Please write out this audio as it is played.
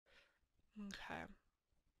Okay.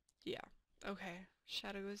 Yeah. Okay.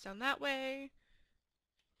 Shadow goes down that way.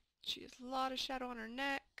 She has a lot of shadow on her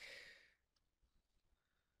neck.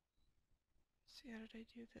 See, how did I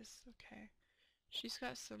do this? Okay. She's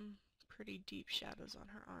got some pretty deep shadows on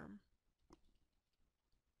her arm.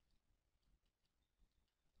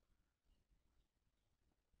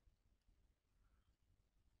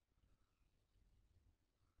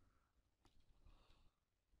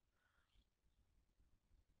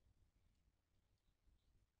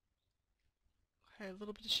 Okay, a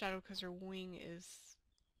little bit of shadow because her wing is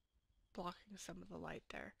blocking some of the light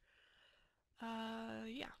there.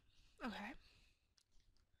 Yeah. Okay.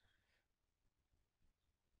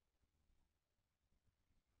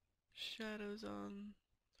 Shadows on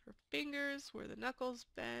her fingers where the knuckles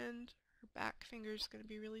bend. Her back finger's gonna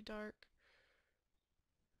be really dark.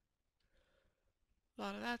 A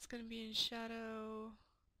lot of that's gonna be in shadow.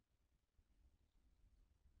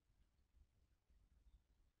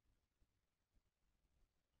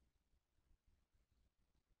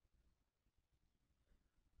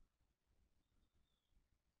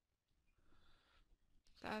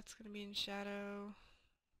 That's gonna be in shadow.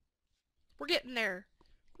 We're getting there.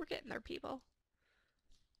 We're getting there, people.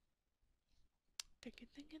 Thinking,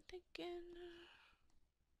 thinking, thinking.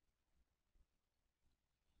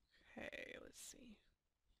 Okay, let's see.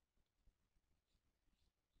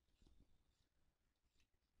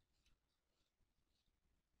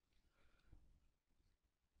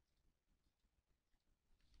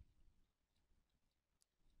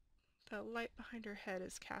 The light behind her head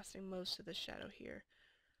is casting most of the shadow here.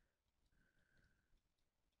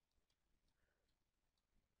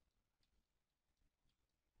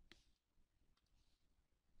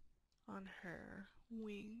 On her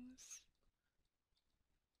wings.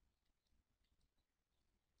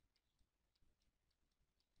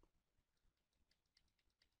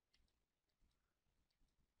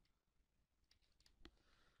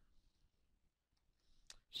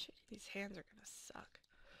 Shit, these hands are gonna suck.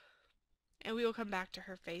 And we will come back to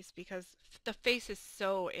her face because the face is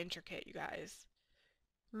so intricate, you guys.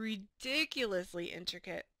 Ridiculously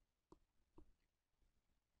intricate.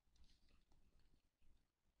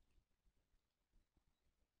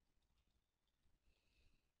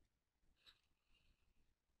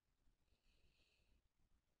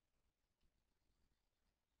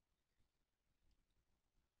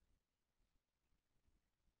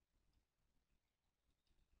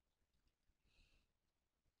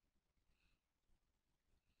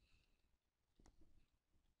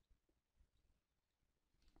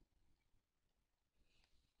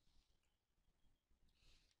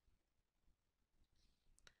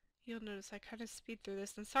 You'll notice I kind of speed through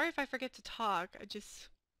this. And sorry if I forget to talk. I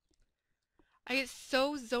get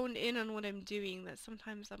so zoned in on what I'm doing that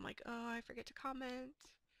sometimes I'm like, oh, I forget to comment.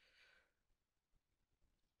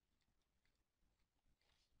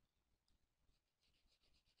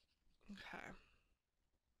 Okay.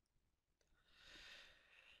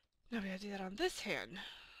 Now we gotta do that on this hand.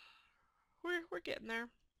 We're getting there.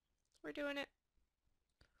 We're doing it.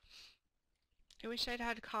 I wish I'd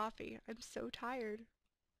had coffee. I'm so tired.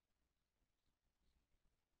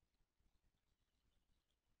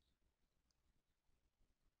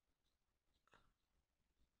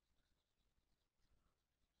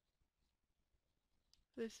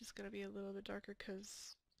 This is gonna be a little bit darker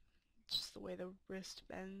because just the way the wrist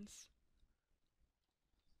bends.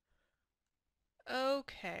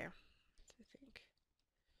 Okay. I think.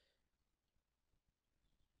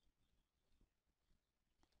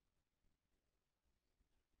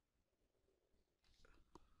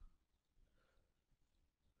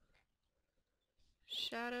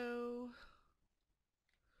 Shadow.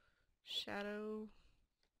 Shadow.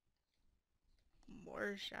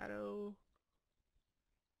 More shadow.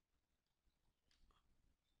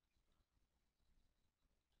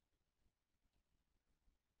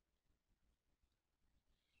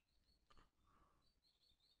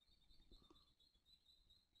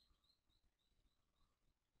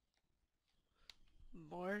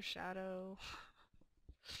 More shadow.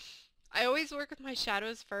 I always work with my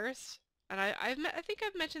shadows first, and I think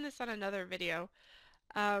I've mentioned this on another video.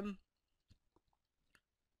 Um,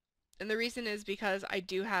 and the reason is because I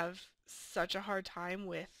do have such a hard time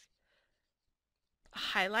with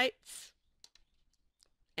highlights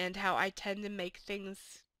and how I tend to make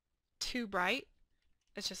things too bright.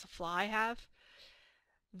 It's just a flaw I have.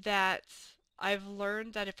 That I've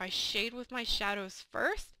learned that if I shade with my shadows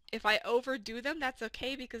first, if I overdo them, that's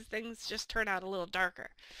okay because things just turn out a little darker.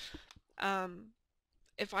 Um,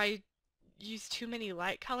 if I use too many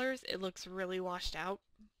light colors, it looks really washed out.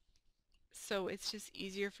 So it's just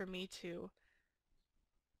easier for me to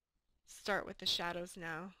start with the shadows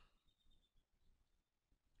now,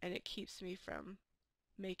 and it keeps me from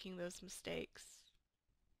making those mistakes.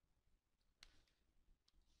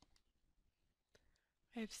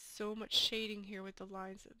 I have so much shading here with the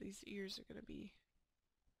lines that these ears are going to be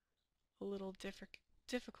a little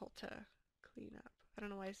difficult to clean up. I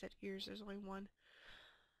don't know why I said ears, there's only one.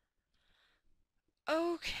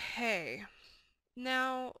 Okay,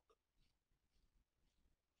 now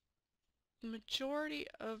the majority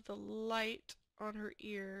of the light on her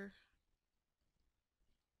ear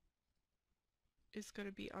is going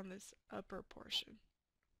to be on this upper portion.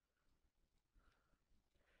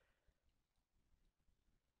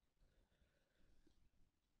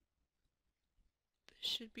 This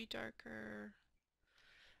should be darker.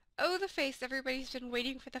 Oh, the face! Everybody's been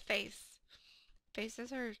waiting for the face.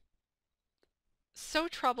 Faces are so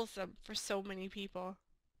troublesome for so many people.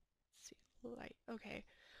 Let's see, light. Okay.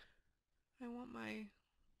 I want my...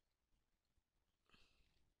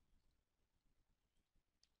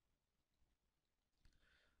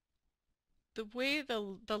 The way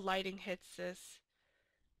the lighting hits this,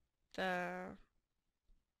 the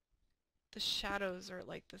shadows are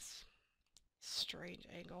like this strange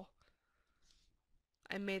angle.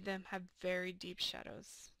 I made them have very deep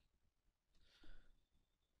shadows.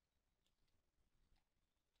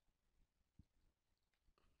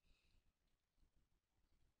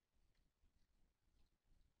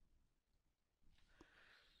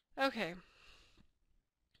 Okay.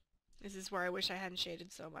 This is where I wish I hadn't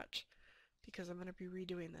shaded so much, because I'm going to be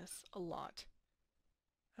redoing this a lot.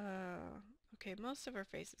 Okay, most of her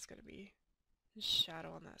face is going to be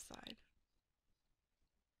shadow on that side.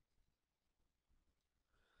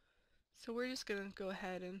 So we're just going to go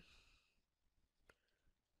ahead and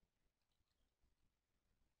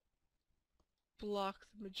block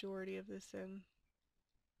the majority of this in.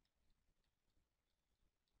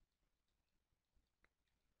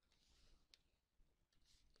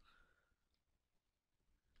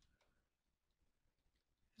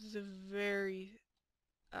 This is a very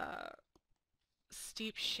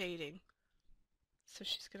steep shading, so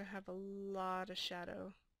she's going to have a lot of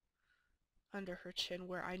shadow under her chin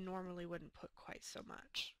where I normally wouldn't put quite so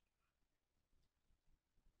much.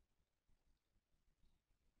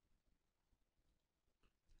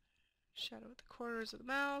 Shadow at the corners of the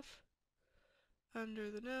mouth, under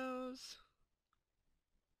the nose,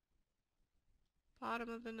 bottom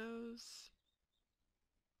of the nose.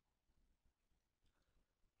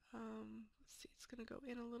 Let's see, it's going to go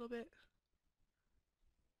in a little bit.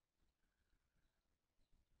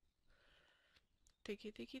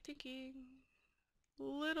 Thinking.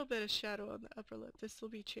 Little bit of shadow on the upper lip. This will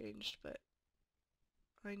be changed, but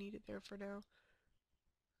I need it there for now.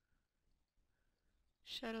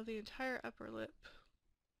 Shadow the entire upper lip.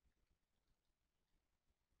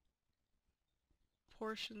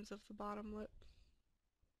 Portions of the bottom lip.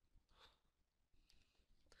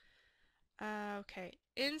 Okay,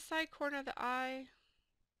 inside corner of the eye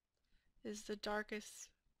is the darkest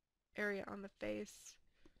area on the face.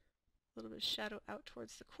 A little bit of shadow out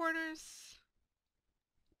towards the corners.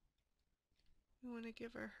 We want to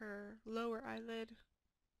give her her lower eyelid.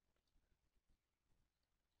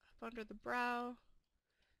 Up under the brow.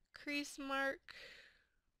 Crease mark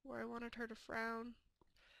where I wanted her to frown.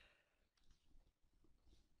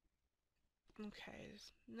 Okay,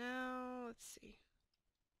 now let's see.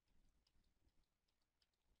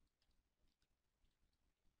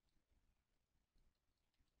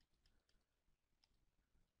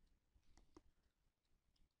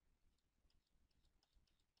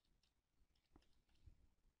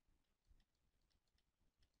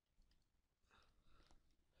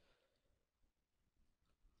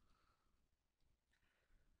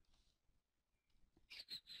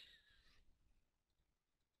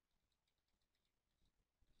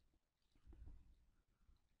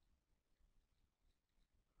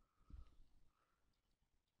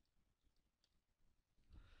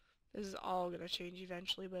 This is all going to change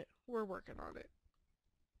eventually, but we're working on it.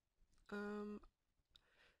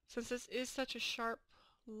 Since this is such a sharp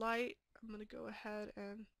light, I'm going to go ahead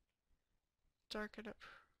and darken up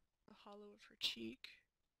the hollow of her cheek.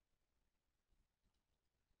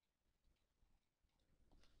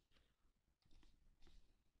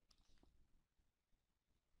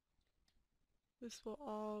 This will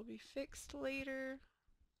all be fixed later,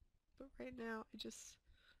 but right now I just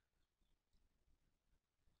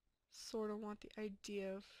sort of want the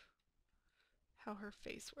idea of how her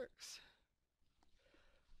face works.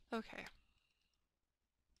 Okay.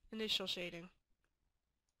 Initial shading.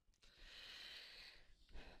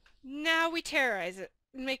 Now we terrorize it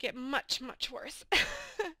and make it much, much worse.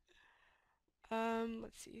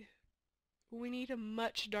 Let's see. we need a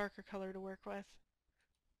much darker color to work with.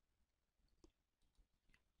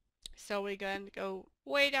 So we're going to go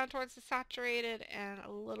way down towards the saturated and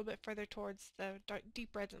a little bit further towards the dark, deep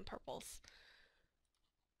reds and purples.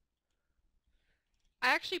 I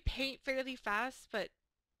actually paint fairly fast, but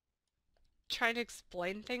trying to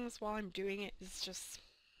explain things while I'm doing it is just...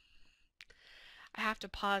 I have to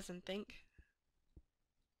pause and think.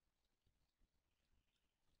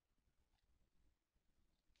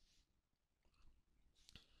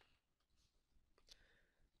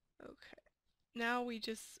 Okay. Now we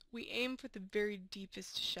aim for the very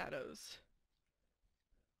deepest shadows.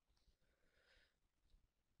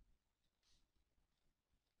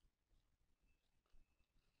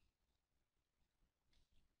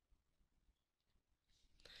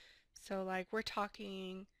 So like we're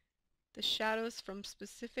talking the shadows from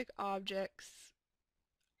specific objects,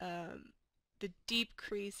 the deep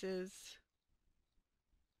creases,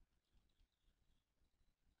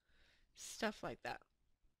 stuff like that.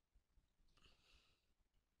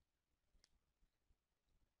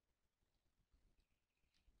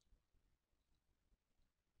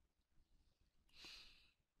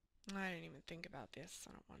 I didn't even think about this.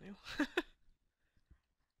 I don't want to.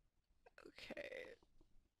 Okay.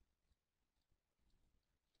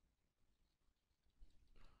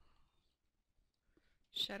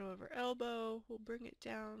 Shadow over elbow. We'll bring it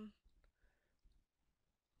down.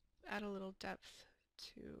 Add a little depth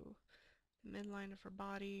to the midline of her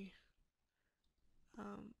body.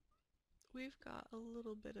 We've got a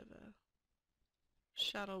little bit of a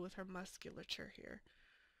shadow with her musculature here.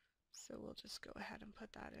 So we'll just go ahead and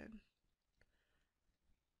put that in.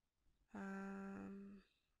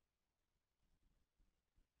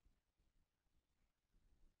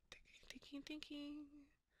 Thinking.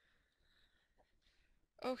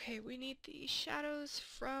 Okay, we need the shadows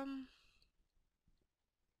from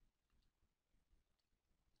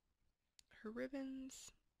her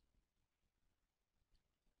ribbons.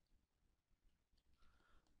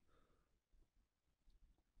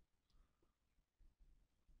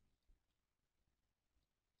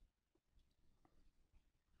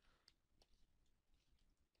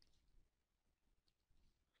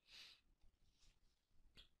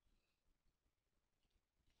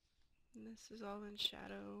 And this is all in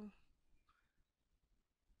shadow.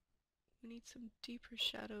 We need some deeper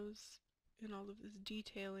shadows in all of this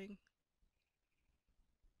detailing.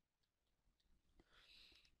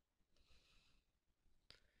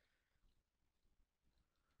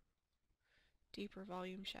 Deeper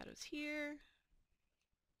volume shadows here.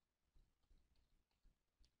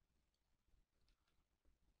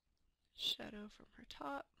 Shadow from her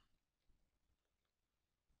top.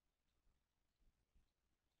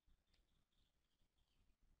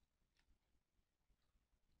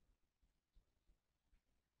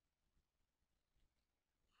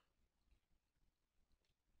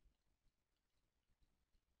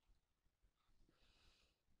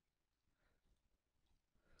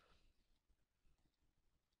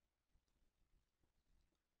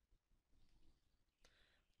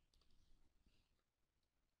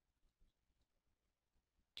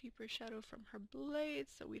 Deeper shadow from her blade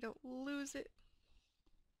so we don't lose it.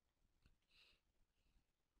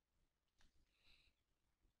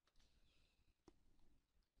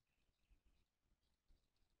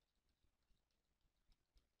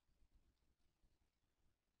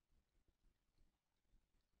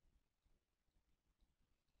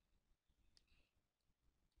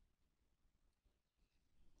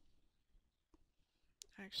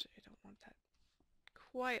 Actually, I don't want that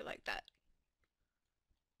quite like that.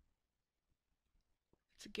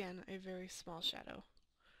 It's again a very small shadow.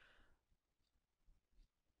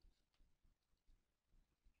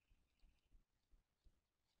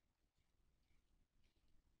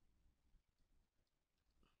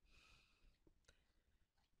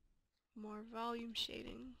 More volume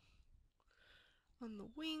shading on the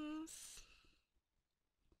wings.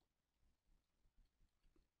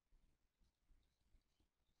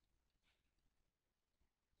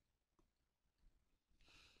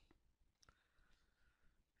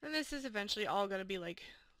 And this is eventually all going to be like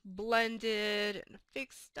blended and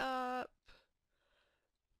fixed up.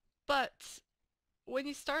 But when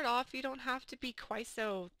you start off, you don't have to be quite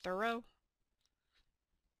so thorough.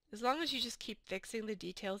 As long as you just keep fixing the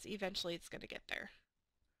details, eventually it's going to get there.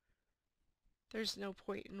 There's no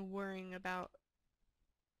point in worrying about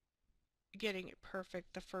getting it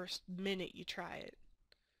perfect the first minute you try it.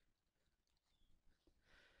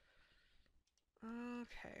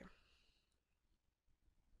 Okay.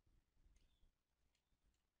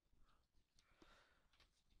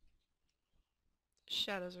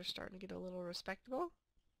 Shadows are starting to get a little respectable.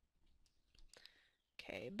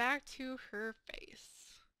 Okay, back to her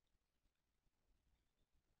face.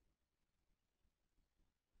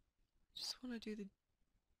 Just want to do the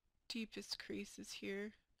deepest creases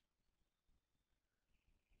here.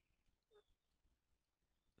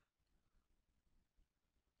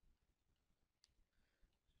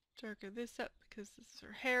 Darken this up because this is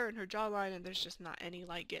her hair and her jawline and there's just not any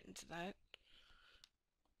light getting to that.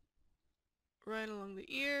 Right along the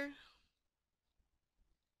ear.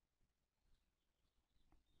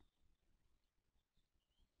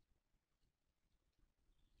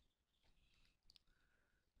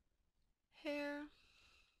 Hair.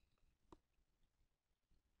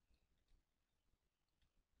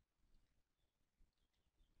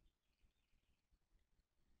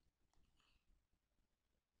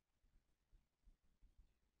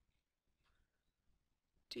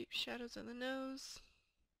 Deep shadows on the nose.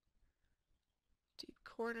 Deep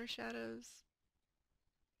corner shadows.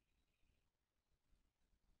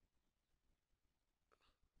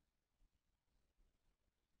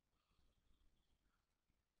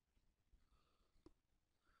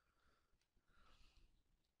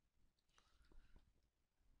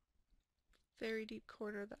 Very deep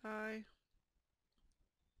corner of the eye.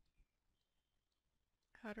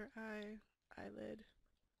 Outer eye. Eyelid.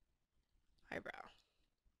 Eyebrow.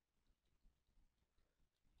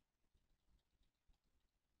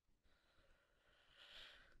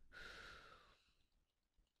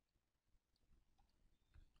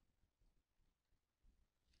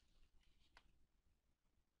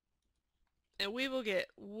 And we will get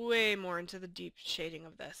way more into the deep shading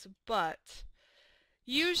of this, but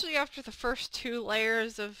usually after the first 2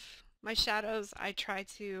 layers of my shadows, I try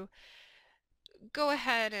to go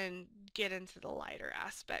ahead and get into the lighter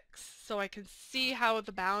aspects so I can see how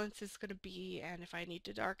the balance is going to be and if I need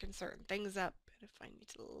to darken certain things up and if I need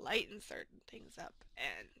to lighten certain things up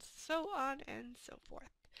and so on and so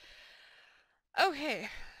forth. Okay,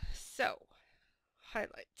 so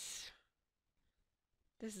highlights.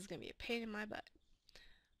 This is going to be a pain in my butt.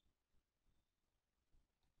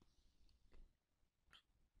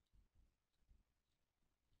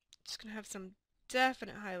 Just going to have some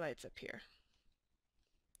definite highlights up here.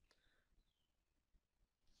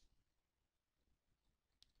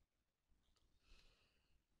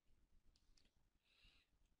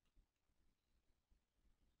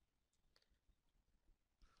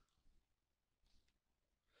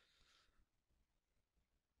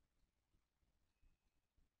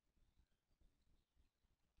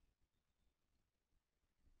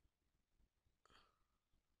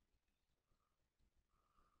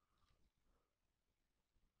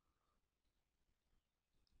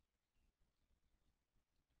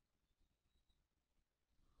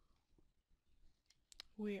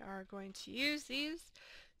 We are going to use these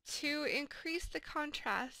to increase the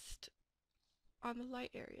contrast on the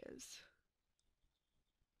light areas.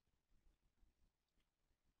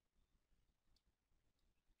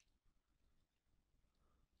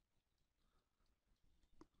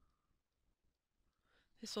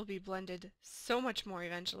 This will be blended so much more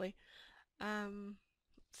eventually. Let's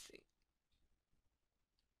see.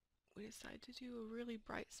 We decide to do a really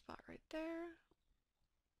bright spot right there.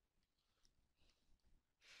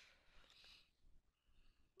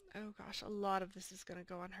 Oh gosh, a lot of this is going to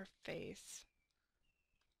go on her face.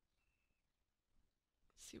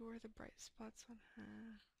 Let's see where the bright spots on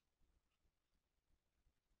her.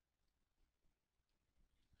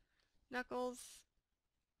 Knuckles.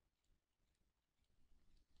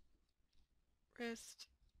 Wrist.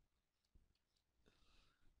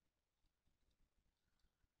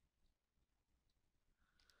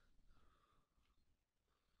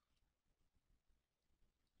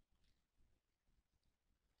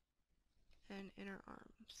 And inner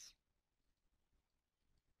arms.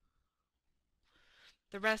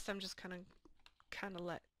 The rest I'm just kind of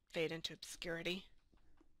let fade into obscurity.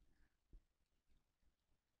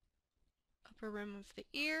 Upper rim of the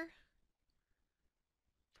ear.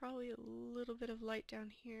 Probably a little bit of light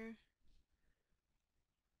down here.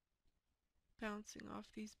 Bouncing off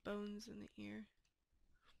these bones in the ear.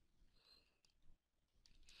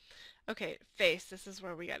 Okay, face. This is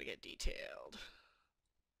where we gotta get detailed.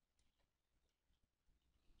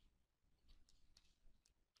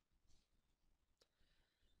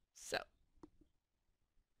 So,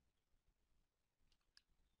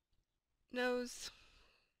 nose.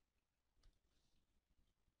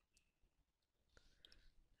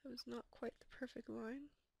 That was not quite the perfect line.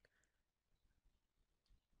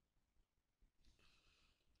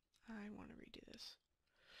 I want to redo this.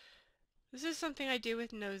 This is something I do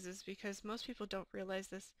with noses because most people don't realize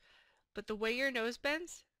this, but the way your nose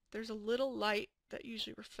bends, there's a little light that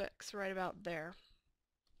usually reflects right about there.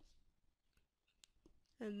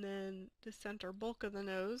 and then the center bulk of the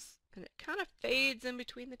nose, and it kind of fades in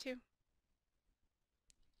between the two.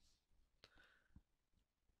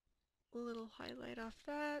 A little highlight off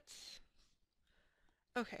that.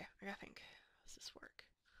 Okay, I gotta think. How does this work?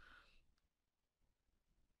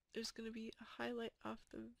 There's gonna be a highlight off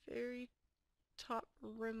the very top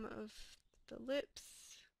rim of the lips.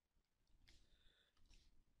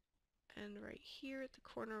 And right here at the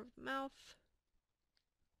corner of the mouth.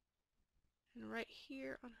 And right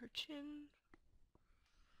here on her chin.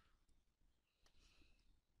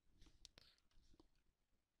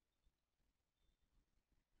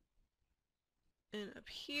 And up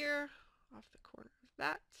here, off the corner of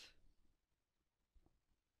that.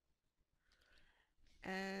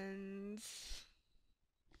 And,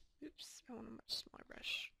 oops, I want a much smaller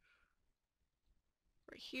brush.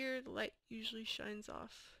 Right here, the light usually shines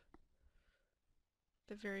off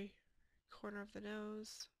the very corner of the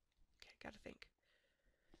nose. Okay, gotta think.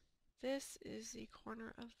 This is the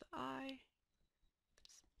corner of the eye.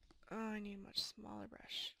 Oh, I need a much smaller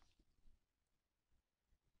brush.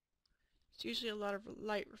 It's usually a lot of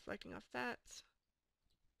light reflecting off that.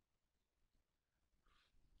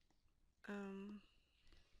 Okay,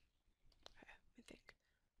 let me think.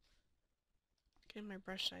 Getting my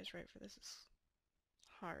brush size right for this is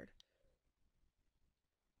hard.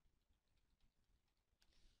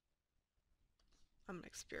 I'm gonna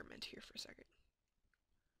experiment here for a second.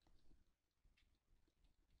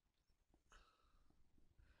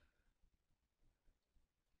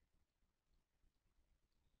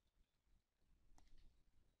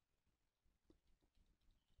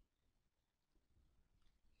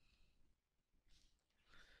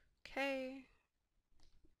 Okay.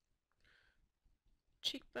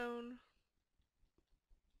 Cheekbone.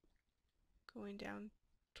 Going down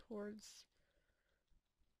towards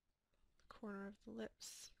the corner of the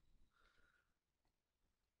lips.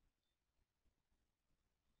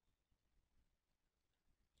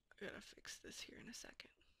 I gotta fix this here in a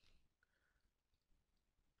second.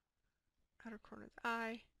 Outer corner of the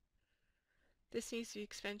eye. This needs to be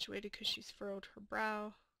accentuated because she's furrowed her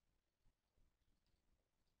brow.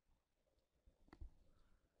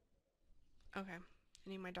 Okay, I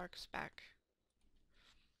need my darks back.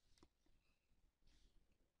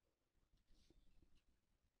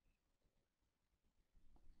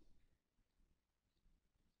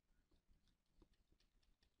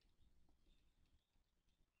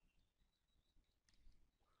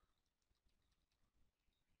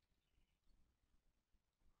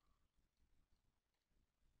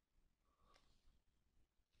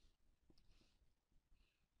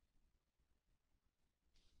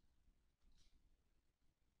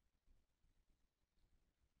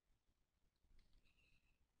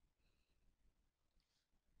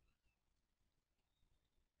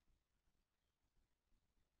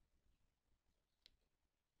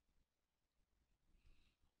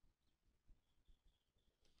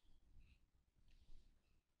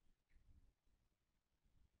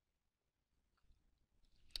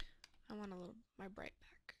 I want a little, my bright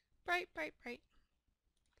back. Bright, bright, bright.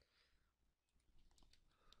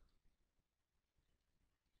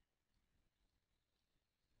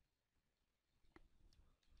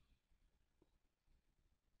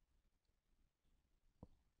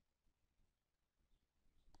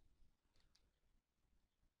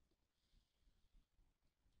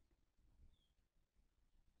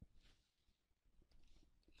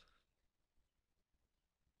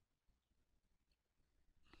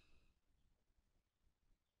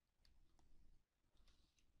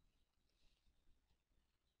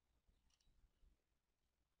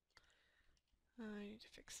 I need to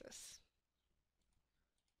fix this.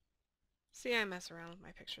 See, I mess around with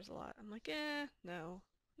my pictures a lot. I'm like, no,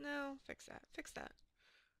 no, fix that, fix that.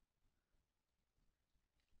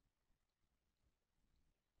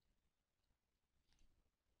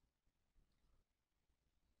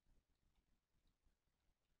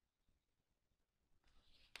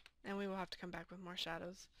 And we will have to come back with more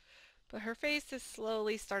shadows. But her face is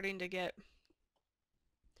slowly starting to get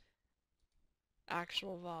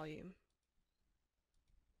actual volume.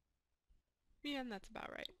 Yeah, and that's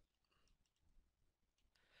about right.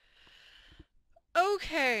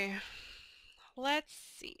 Okay, let's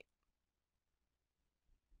see.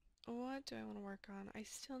 What do I want to work on? I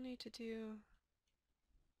still need to do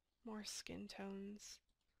more skin tones.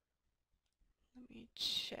 Let me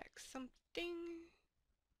check something.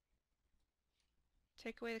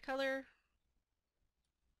 Take away the color.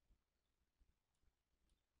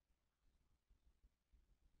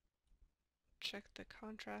 Check the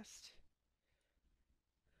contrast.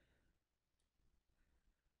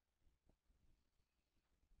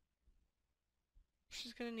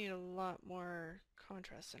 She's gonna need a lot more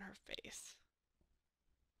contrast in her face.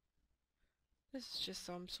 This is just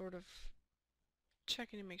so I'm sort of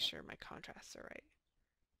checking to make sure my contrasts are right.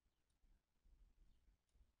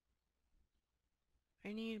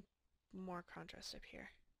 I need more contrast up here.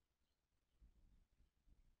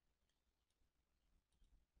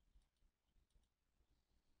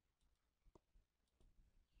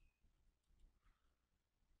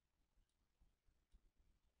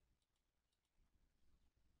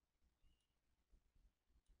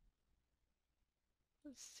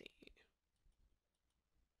 Let's see.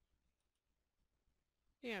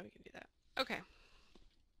 Yeah, we can do that. Okay.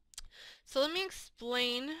 So let me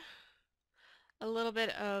explain a little bit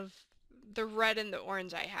of the red and the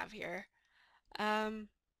orange I have here.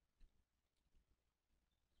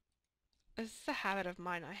 This is a habit of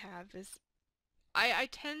mine I have, is I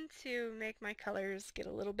tend to make my colors get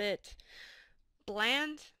a little bit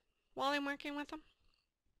bland while I'm working with them.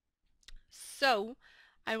 So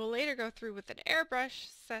I will later go through with an airbrush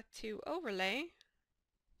set to overlay,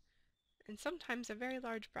 and sometimes a very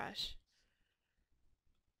large brush,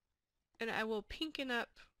 and I will pinken up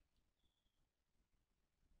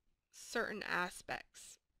certain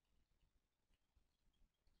aspects.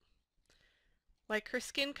 Like her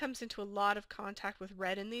skin comes into a lot of contact with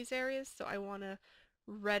red in these areas, so I want to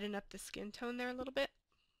redden up the skin tone there a little bit.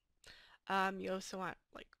 You also want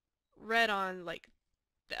like red on like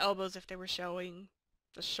the elbows if they were showing,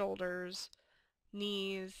 the shoulders,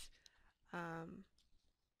 knees,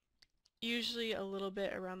 usually a little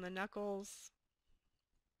bit around the knuckles.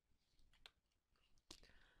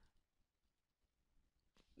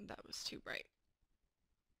 That was too bright.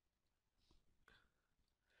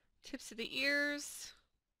 Tips of the ears.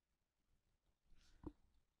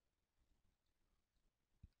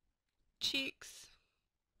 Cheeks.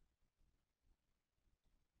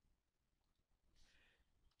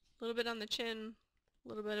 A little bit on the chin. A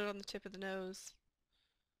little bit on the tip of the nose.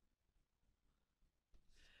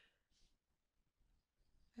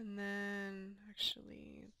 And then,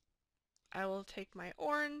 actually, I will take my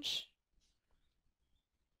orange.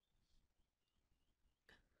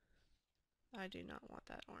 I do not want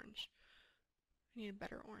that orange. I need a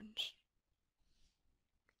better orange.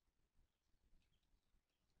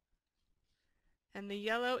 And the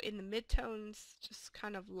yellow in the midtones just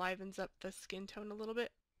kind of livens up the skin tone a little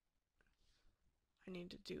bit. I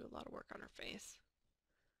need to do a lot of work on her face.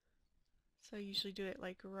 So I usually do it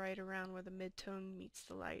like right around where the midtone meets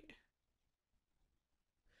the light.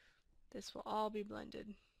 This will all be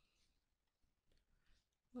blended.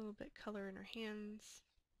 A little bit color in her hands.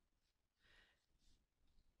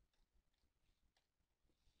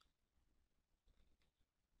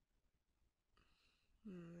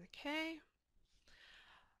 Okay.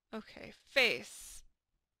 Okay, face.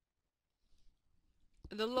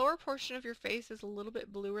 The lower portion of your face is a little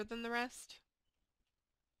bit bluer than the rest.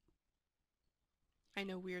 I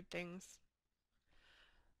know, weird things.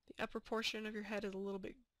 The upper portion of your head is a little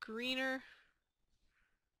bit greener.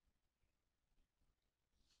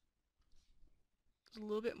 A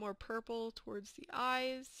little bit more purple towards the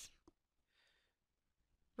eyes.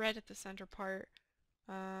 Red at the center part.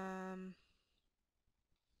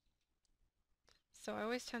 So I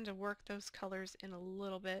always tend to work those colors in a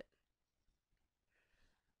little bit.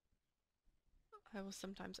 I will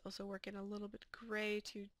sometimes also work in a little bit gray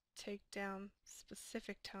to take down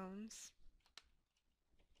specific tones.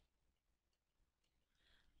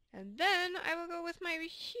 And then I will go with my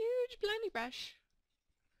huge blending brush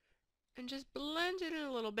and just blend it in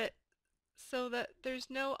a little bit so that there's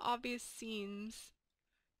no obvious seams,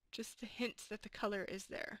 just the hints that the color is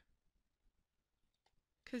there.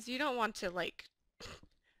 Because you don't want to like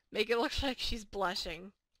make it look like she's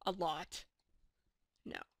blushing a lot.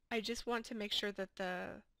 No, I just want to make sure that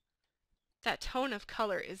that tone of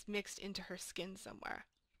color is mixed into her skin somewhere.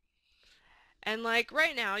 And like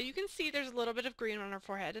right now, you can see there's a little bit of green on her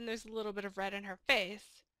forehead and there's a little bit of red in her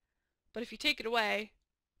face. But if you take it away,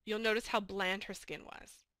 you'll notice how bland her skin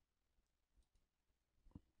was.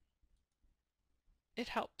 It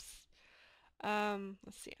helps.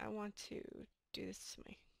 Let's see, I want to do this to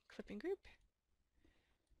my clipping group.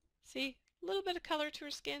 See, a little bit of color to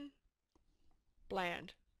her skin.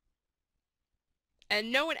 Bland. And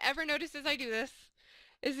no one ever notices I do this.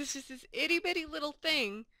 Is this just this itty bitty little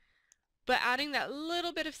thing, but adding that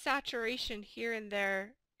little bit of saturation here and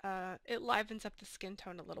there, it livens up the skin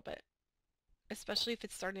tone a little bit, especially if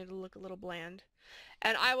it's starting to look a little bland.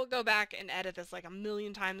 And I will go back and edit this like a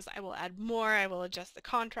million times. I will add more. I will adjust the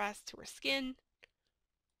contrast to her skin.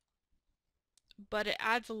 But it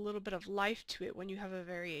adds a little bit of life to it when you have a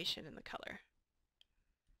variation in the color.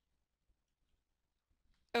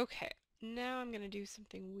 Okay, now I'm gonna do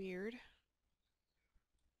something weird.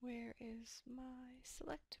 Where is my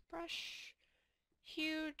select brush?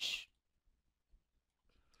 Huge.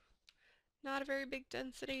 Not a very big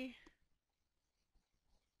density.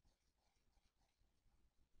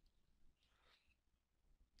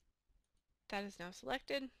 That is now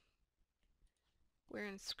selected. We're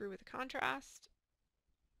going to screw with the contrast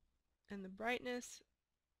and the brightness.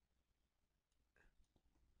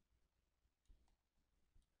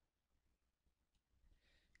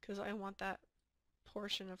 Because I want that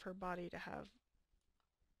portion of her body to have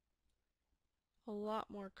a lot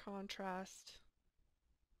more contrast.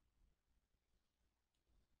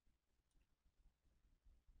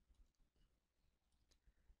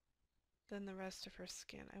 Than the rest of her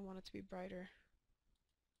skin. I want it to be brighter.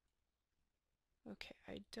 Okay,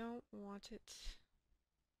 I don't want it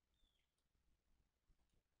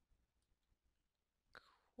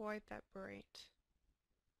quite that bright.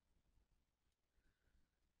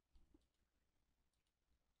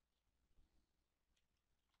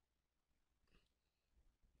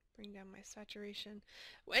 Bring down my saturation.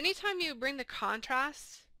 Anytime you bring the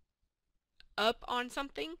contrast up on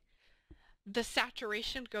something, the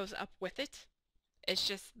saturation goes up with it. It's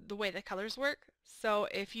just the way the colors work. So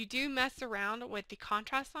if you do mess around with the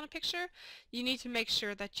contrast on a picture, you need to make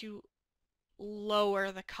sure that you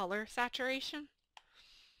lower the color saturation.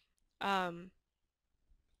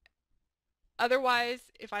 Otherwise,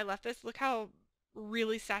 if I left this, look how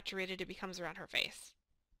really saturated it becomes around her face.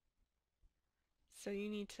 So you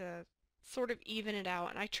need to sort of even it out,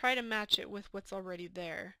 and I try to match it with what's already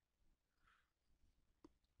there.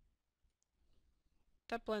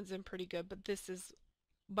 That blends in pretty good, but this is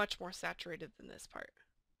much more saturated than this part.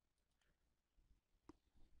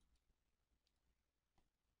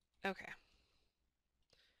 Okay.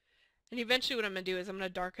 And eventually what I'm going to do is I'm going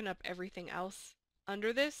to darken up everything else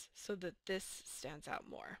under this so that this stands out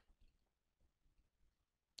more.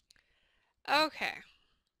 Okay.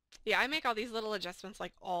 Yeah, I make all these little adjustments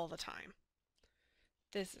like all the time.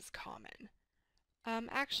 This is common.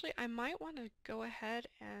 Actually, I might want to go ahead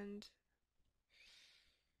and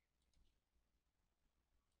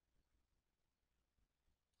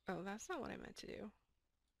oh, that's not what I meant to do.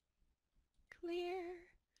 Clear.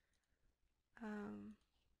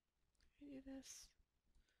 Do this.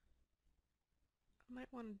 I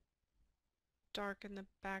might want to darken the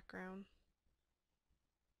background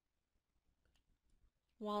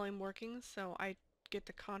while I'm working so I get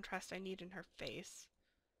the contrast I need in her face.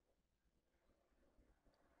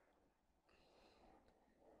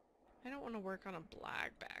 I don't want to work on a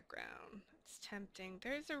black background. It's tempting.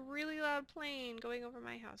 There's a really loud plane going over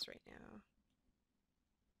my house right now.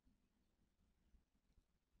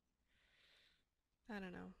 I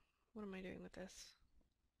don't know. What am I doing with this?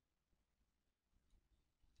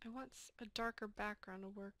 I want a darker background to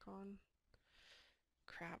work on.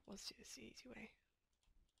 Crap, let's do this the easy way.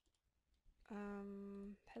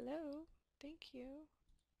 Hello? Thank you.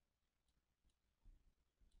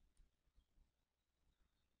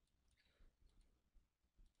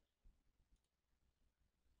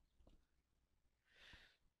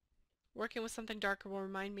 Working with something darker will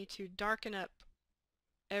remind me to darken up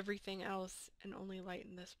everything else and only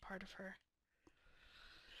lighten this part of her.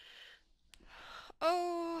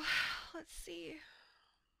 Oh, let's see.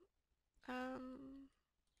 And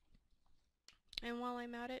while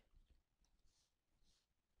I'm at it,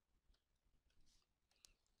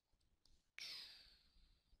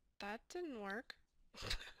 that didn't work.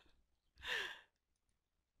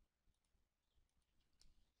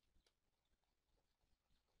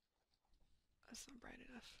 That's not bright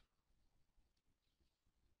enough.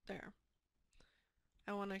 There.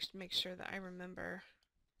 I want to make sure that I remember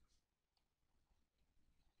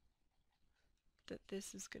that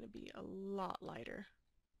this is going to be a lot lighter.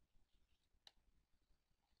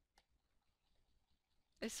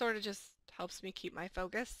 It sort of just helps me keep my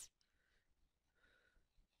focus.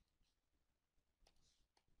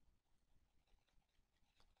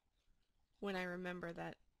 When I remember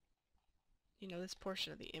that, you know, this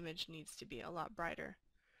portion of the image needs to be a lot brighter.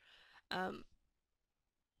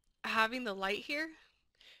 Having the light here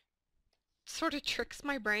sort of tricks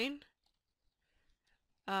my brain.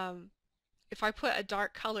 If I put a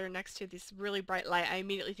dark color next to this really bright light, I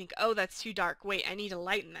immediately think, oh, that's too dark. Wait, I need to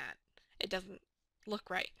lighten that. It doesn't look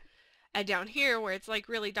right. And down here where it's like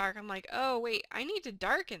really dark, I'm like, oh, wait, I need to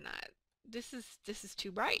darken that. This is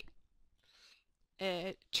too bright.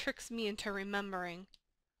 It tricks me into remembering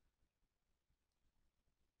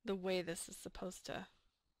the way this is supposed to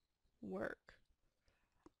work.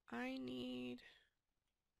 I need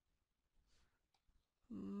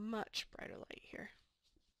much brighter light here.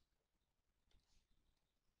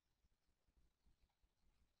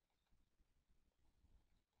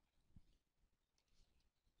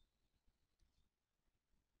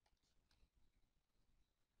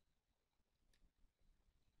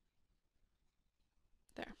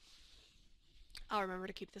 I'll remember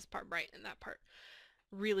to keep this part bright and that part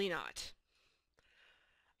really not.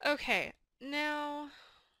 Okay, now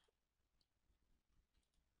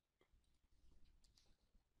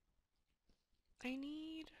I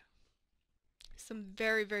need some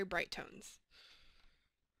very, very bright tones.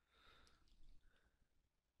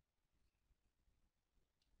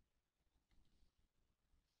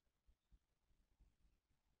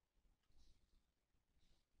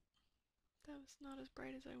 That was not as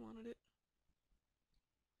bright as I wanted it.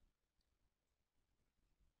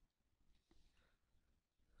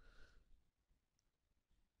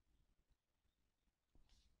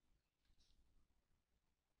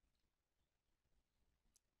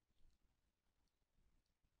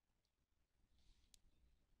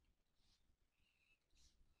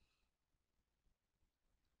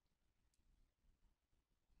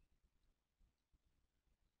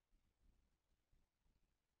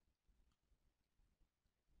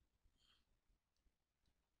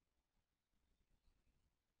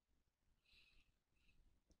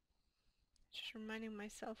 Just reminding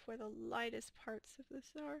myself where the lightest parts of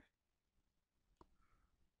this are.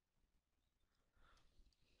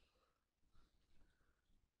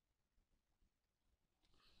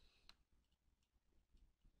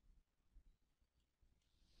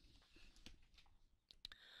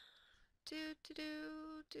 Do do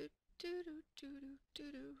do do do do do do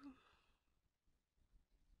do.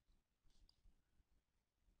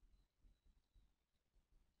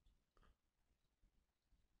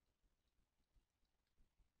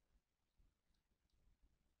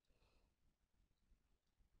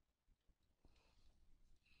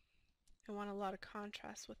 I want a lot of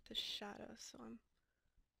contrast with the shadow, so I'm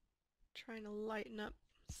trying to lighten up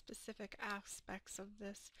specific aspects of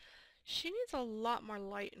this. She needs a lot more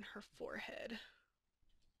light in her forehead.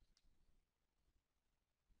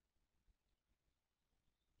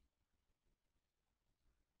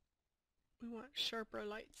 We want sharper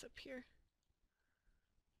lights up here.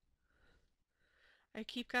 I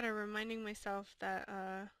keep kind of reminding myself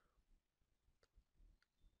that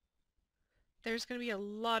there's going to be a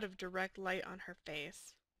lot of direct light on her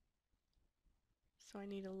face. So I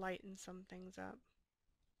need to lighten some things up.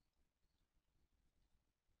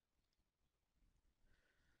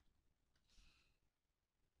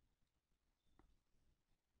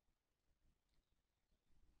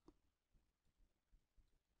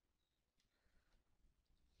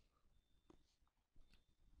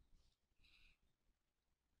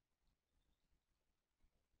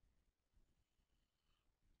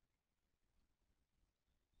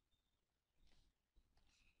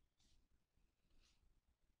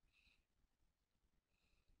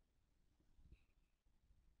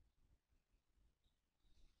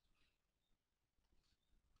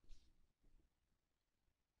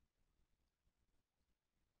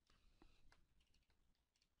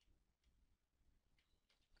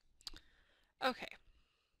 Okay.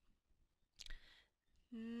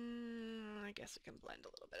 I guess we can blend a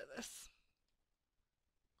little bit of this.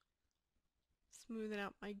 Smoothing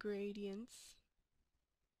out my gradients.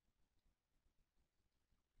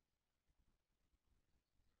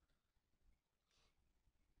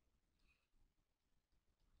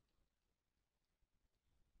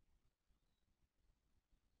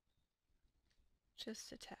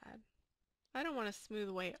 Just a tad. I don't want to smooth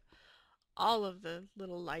away all of the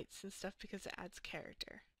little lights and stuff because it adds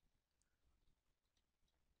character.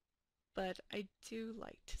 But I do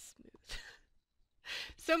like to smooth.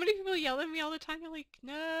 So many people yell at me all the time. They're like,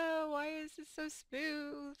 no, why is it so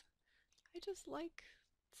smooth? I just like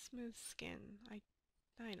smooth skin. I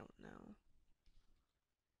don't know.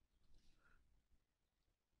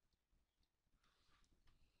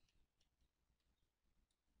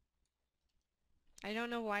 I don't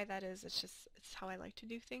know why that is. It's how I like to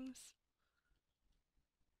do things.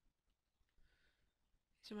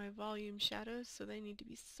 These are my volume shadows, so they need to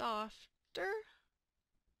be softer.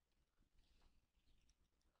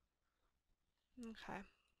 Okay.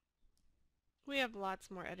 We have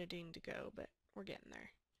lots more editing to go, but we're getting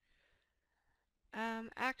there.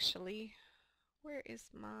 Actually, where is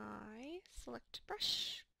my select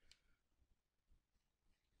brush?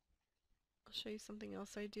 I'll show you something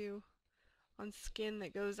else I do on skin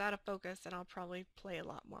that goes out of focus, and I'll probably play a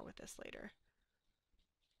lot more with this later.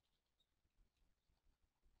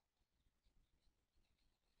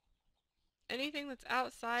 Anything that's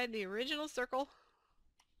outside the original circle,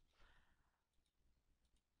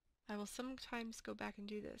 I will sometimes go back and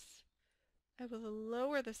do this. I will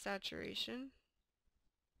lower the saturation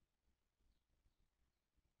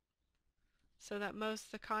so that most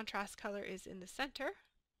of the contrast color is in the center.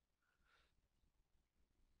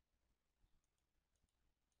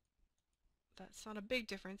 That's not a big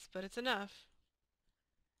difference, but it's enough.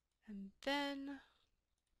 And then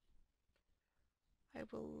I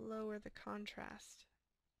will lower the contrast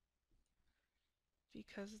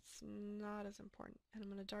because it's not as important. And I'm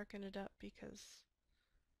going to darken it up because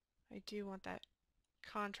I do want that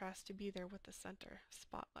contrast to be there with the center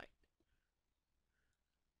spotlight.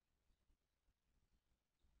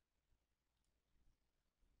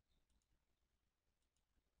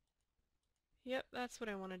 Yep, that's what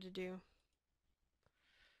I wanted to do.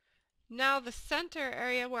 Now the center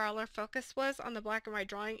area where all our focus was on the black and white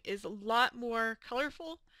drawing is a lot more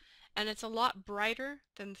colorful, and it's a lot brighter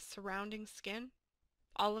than the surrounding skin.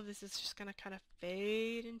 All of this is just going to kind of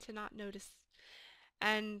fade into not notice.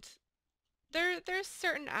 And there's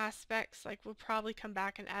certain aspects, like we'll probably come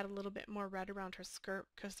back and add a little bit more red around her skirt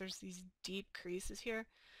because there's these deep creases here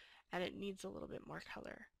and it needs a little bit more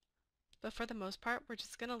color. But for the most part, we're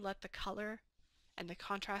just going to let the color and the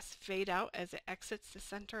contrast fade out as it exits the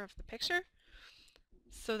center of the picture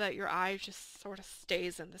so that your eye just sort of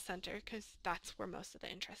stays in the center, because that's where most of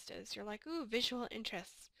the interest is. You're like, ooh, visual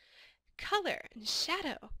interest, color and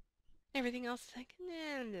shadow. Everything else is like,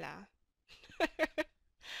 nah, nah.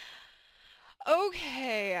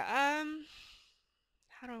 Okay, how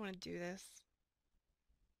do I want to do this?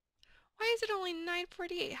 Why is it only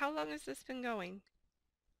 9:48? How long has this been going?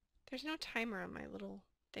 There's no timer on my little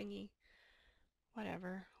thingy.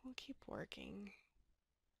 Whatever, we'll keep working.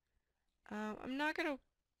 I'm not gonna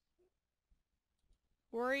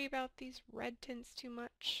worry about these red tints too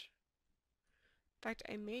much. In fact,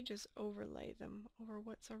 I may just overlay them over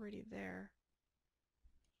what's already there.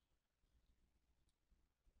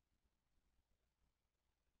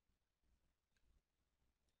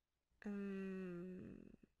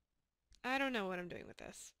 I don't know what I'm doing with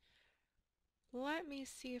this. Let me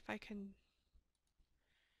see if I can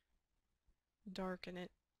darken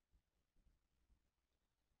it.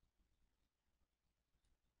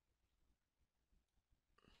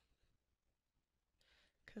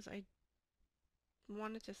 Because I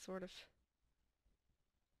wanted to sort of...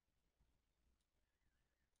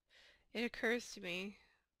 It occurs to me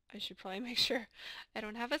I should probably make sure I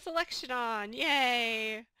don't have a selection on.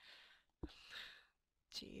 Yay!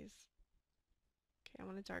 Jeez. Okay, I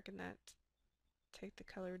want to darken that. Take the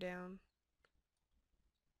color down.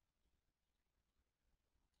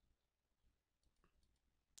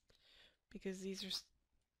 Because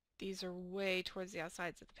these are way towards the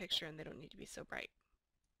outsides of the picture and they don't need to be so bright.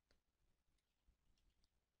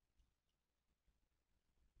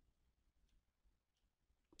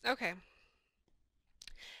 Okay.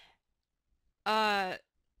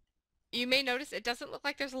 You may notice it doesn't look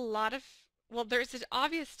like there's a lot of, well, there's an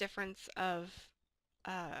obvious difference of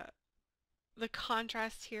uh, the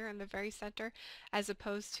contrast here in the very center as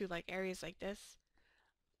opposed to like areas like this,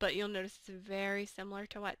 but you'll notice it's very similar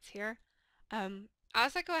to what's here.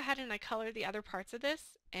 As I go ahead and I color the other parts of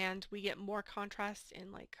this and we get more contrast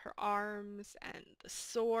in like her arms and the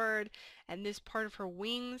sword and this part of her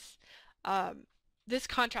wings, this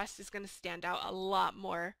contrast is going to stand out a lot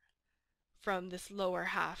more from this lower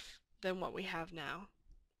half than what we have now.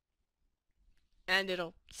 And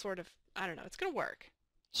it'll sort of, I don't know, it's gonna work.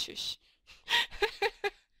 Shush.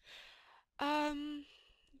 Let's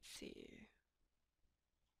see.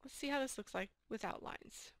 Let's see how this looks like without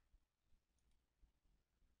lines.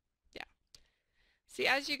 Yeah. See,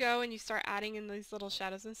 as you go and you start adding in these little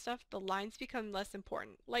shadows and stuff, the lines become less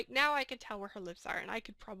important. Like now I can tell where her lips are, and I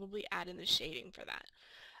could probably add in the shading for that.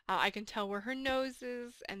 I can tell where her nose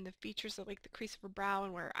is and the features of like the crease of her brow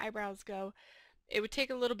and where her eyebrows go. It would take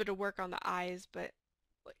a little bit of work on the eyes, but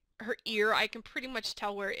like, her ear, I can pretty much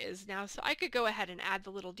tell where it is now, so I could go ahead and add the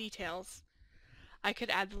little details. I could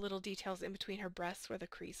add the little details in between her breasts where the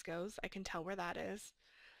crease goes. I can tell where that is.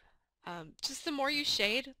 Just the more you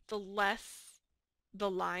shade, the less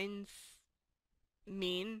the lines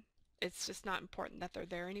mean. It's just not important that they're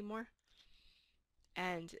there anymore,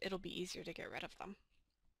 and it'll be easier to get rid of them.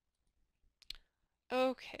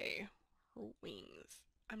 Okay, her wings.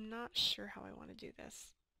 I'm not sure how I want to do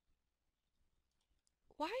this.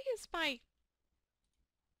 Why is my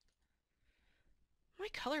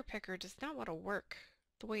color picker does not want to work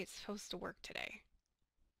the way it's supposed to work today?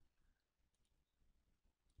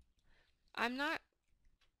 I'm not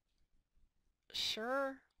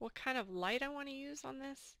sure what kind of light I want to use on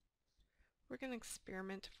this. We're going to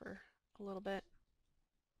experiment for a little bit.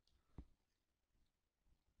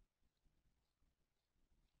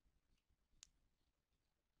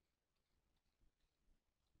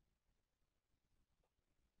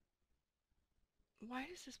 Why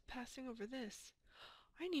is this passing over this?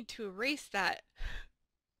 I need to erase that.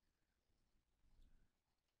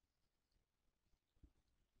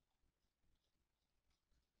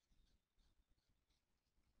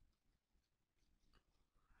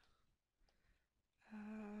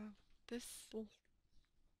 this,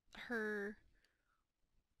 her,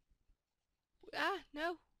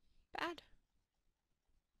 no, bad.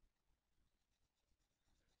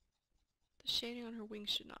 The shading on her wings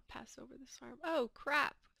should not pass over this arm. Oh,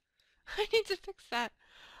 crap. I need to fix that.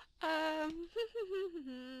 Um,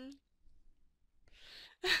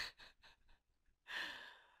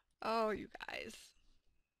 oh, you guys.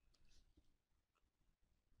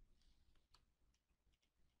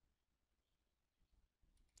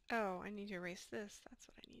 Oh, I need to erase this. That's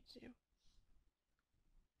what I need to do.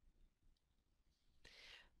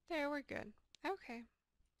 There, we're good. Okay.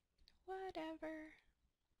 Whatever.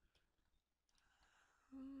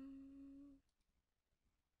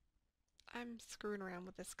 I'm screwing around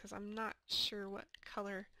with this because I'm not sure what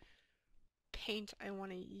color paint I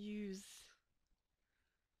want to use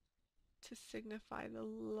to signify the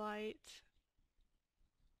light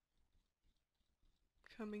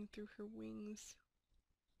coming through her wings.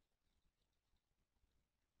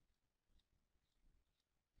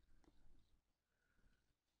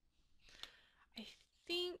 I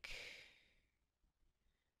think,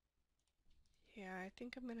 yeah, I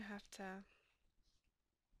think I'm gonna have to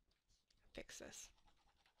fix this.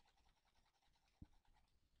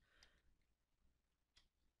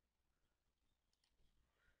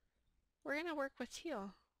 We're gonna work with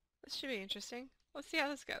teal. This should be interesting. Let's see how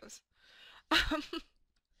this goes.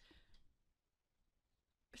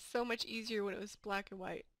 So much easier when it was black and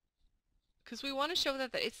white. Because we want to show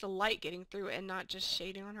that it's the light getting through and not just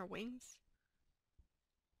shading on her wings.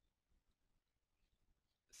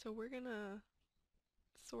 So we're gonna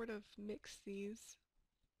sort of mix these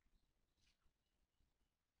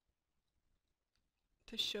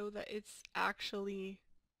to show that it's actually,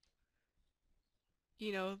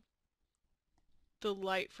 you know, the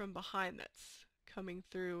light from behind that's coming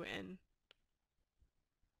through and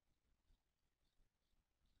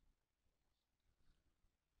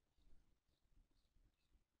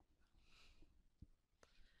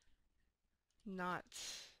not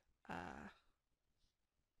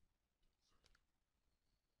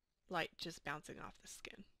light just bouncing off the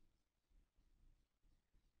skin.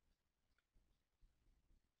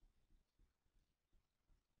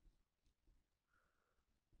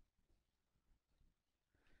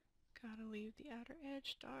 Gotta leave the outer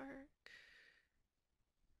edge dark.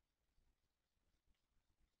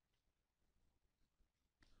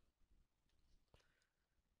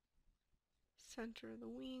 Center of the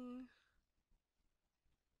wing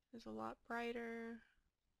is a lot brighter.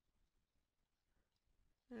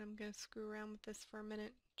 And I'm gonna screw around with this for a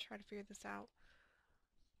minute, try to figure this out.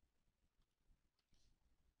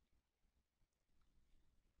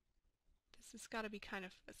 This has got to be kind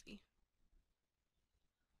of fuzzy.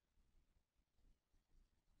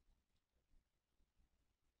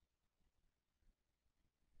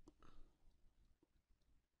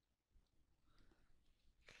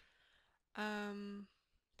 Thinking.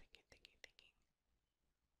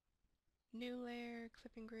 New layer,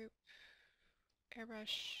 clipping group,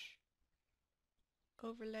 airbrush,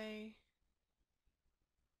 overlay.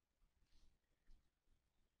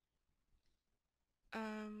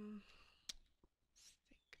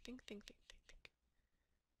 Think.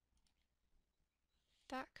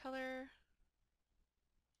 That color.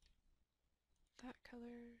 That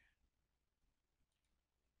color.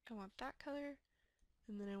 I want that color,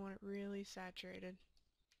 and then I want it really saturated.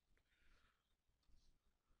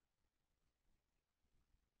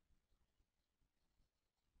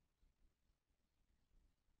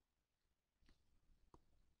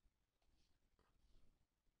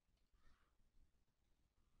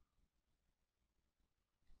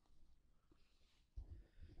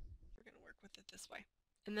 We're gonna work with it this way.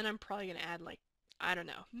 And then I'm probably gonna add like, I don't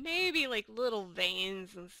know, maybe like little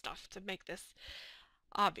veins and stuff to make this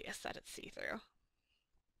obvious that it's see-through.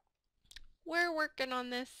 We're working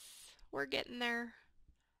on this. We're getting there.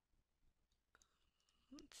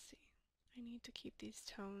 Let's see. I need to keep these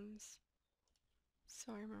tones.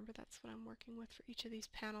 So I remember that's what I'm working with for each of these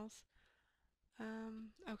panels.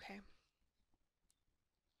 Okay.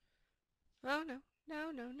 Oh, no.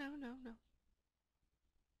 No.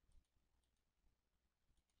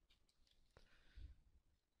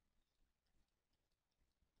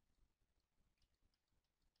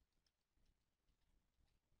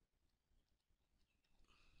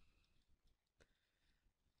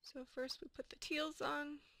 So first we put the teals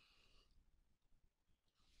on.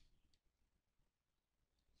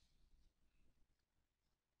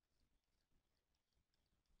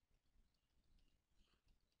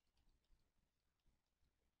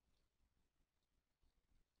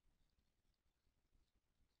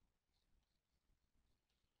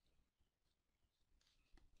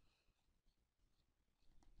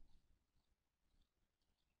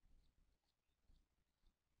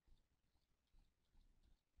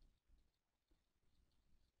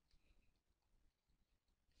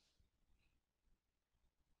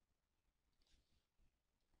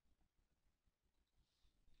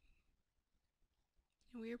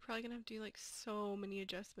 We are probably gonna have to do like so many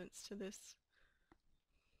adjustments to this.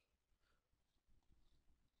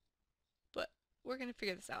 But we're gonna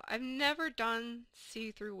figure this out. I've never done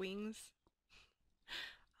see-through wings,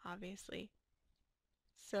 obviously.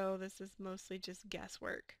 So this is mostly just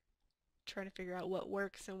guesswork. Trying to figure out what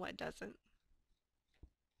works and what doesn't.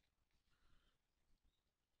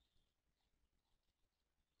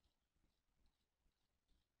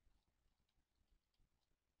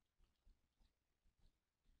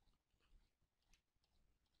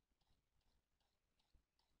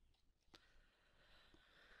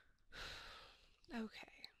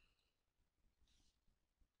 Okay.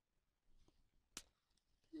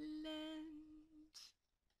 Blend.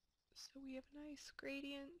 So we have a nice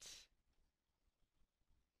gradient.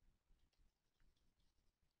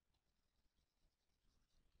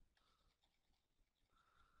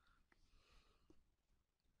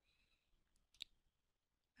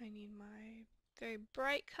 I need my very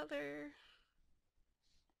bright color.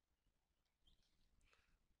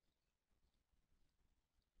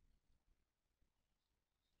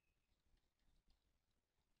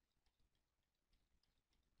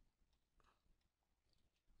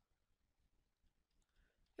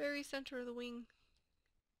 Very center of the wing.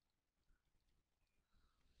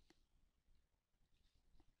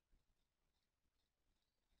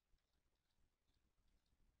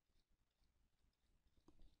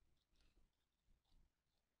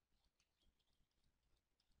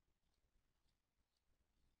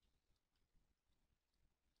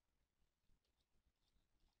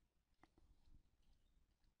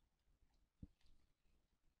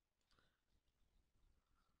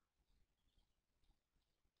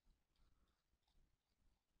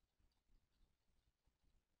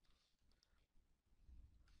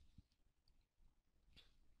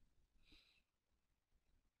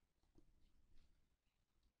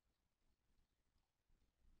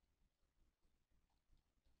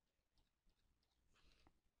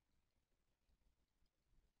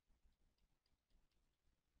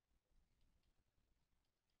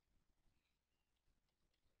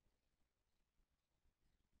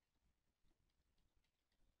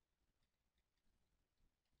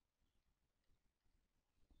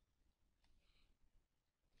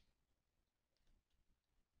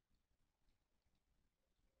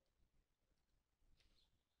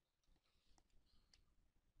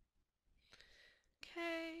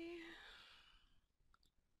 Okay.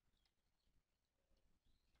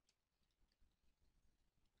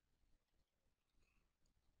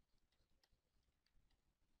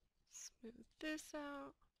 Smooth this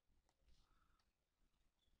out.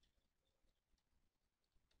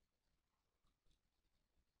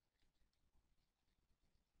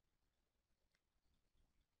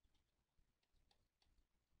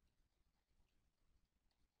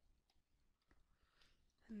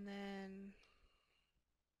 And then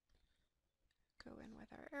go in with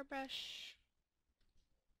our airbrush.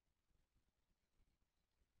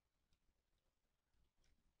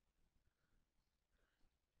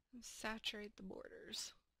 And saturate the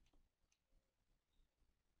borders.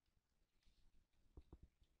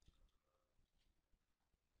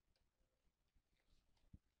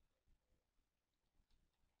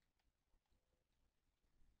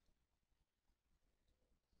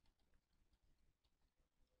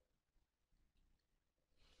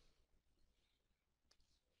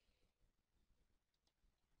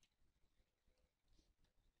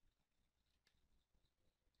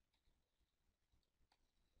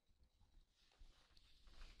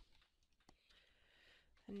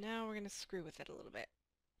 And now we're going to screw with it a little bit.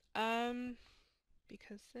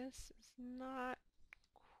 Because this is not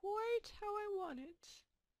quite how I want it.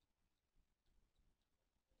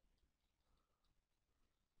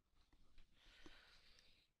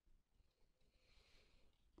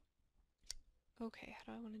 Okay,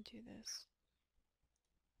 how do I want to do this?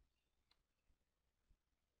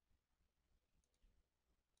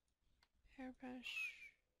 Airbrush.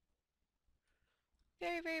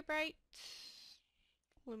 Very, very bright.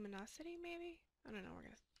 Luminosity, maybe? I don't know, we're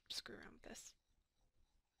going to screw around with this.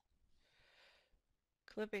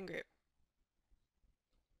 Clipping group.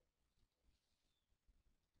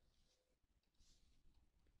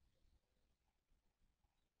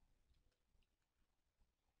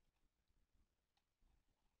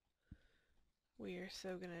 We are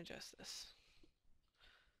so going to adjust this.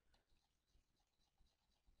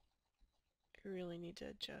 I really need to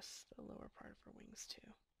adjust the lower part of her wings too.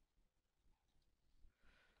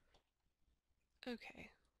 Okay.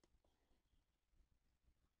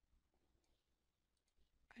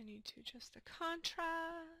 I need to adjust the contrast.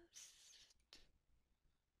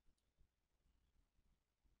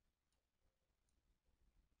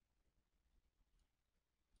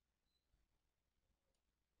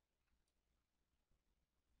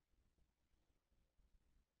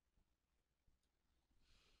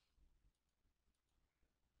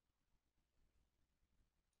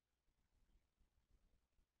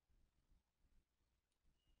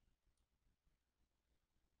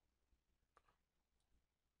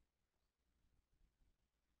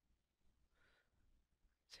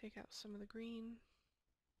 Take out some of the green.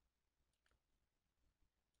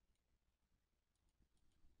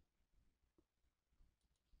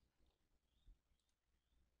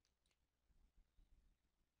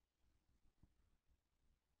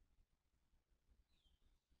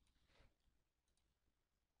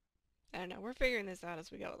 I don't know, we're figuring this out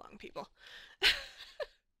as we go along, people.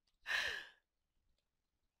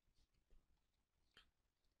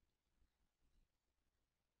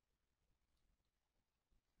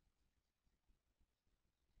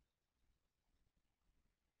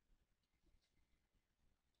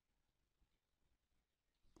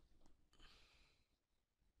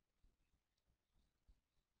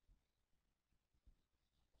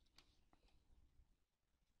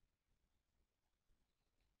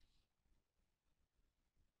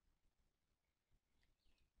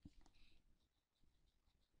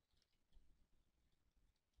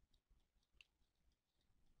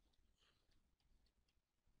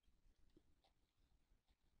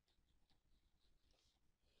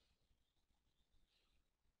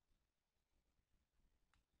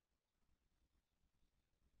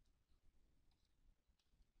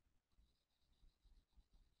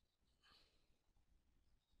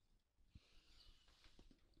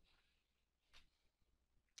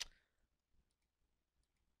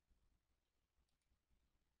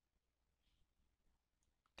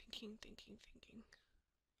 Thinking.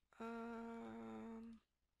 Let's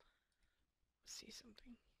see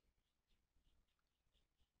something.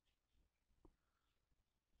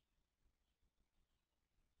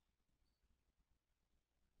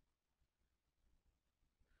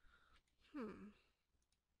 Hmm.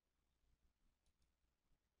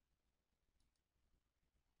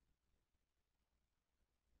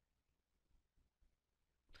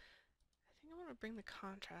 I think I want to bring the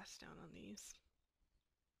contrast down on these.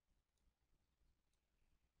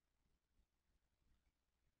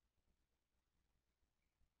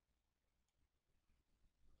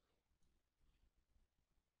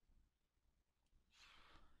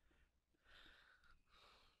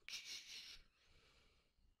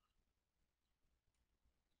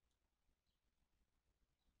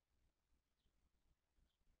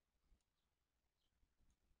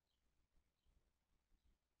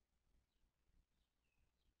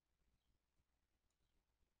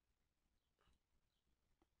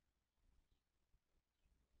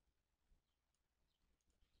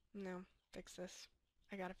 No, fix this.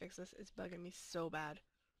 I gotta fix this. It's bugging me so bad.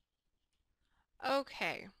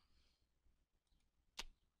 Okay.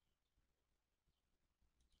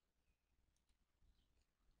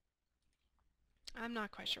 I'm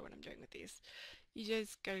not quite sure what I'm doing with these. You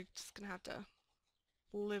just gonna have to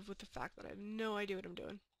live with the fact that I have no idea what I'm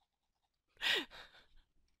doing.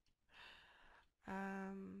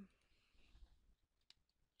 um,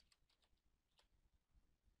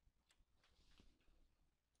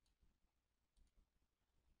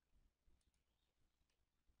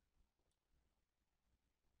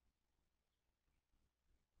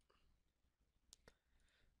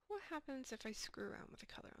 what happens if I screw around with the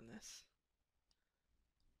color on this?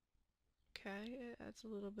 Okay, it adds a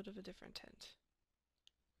little bit of a different tint.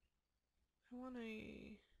 I want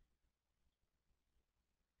a...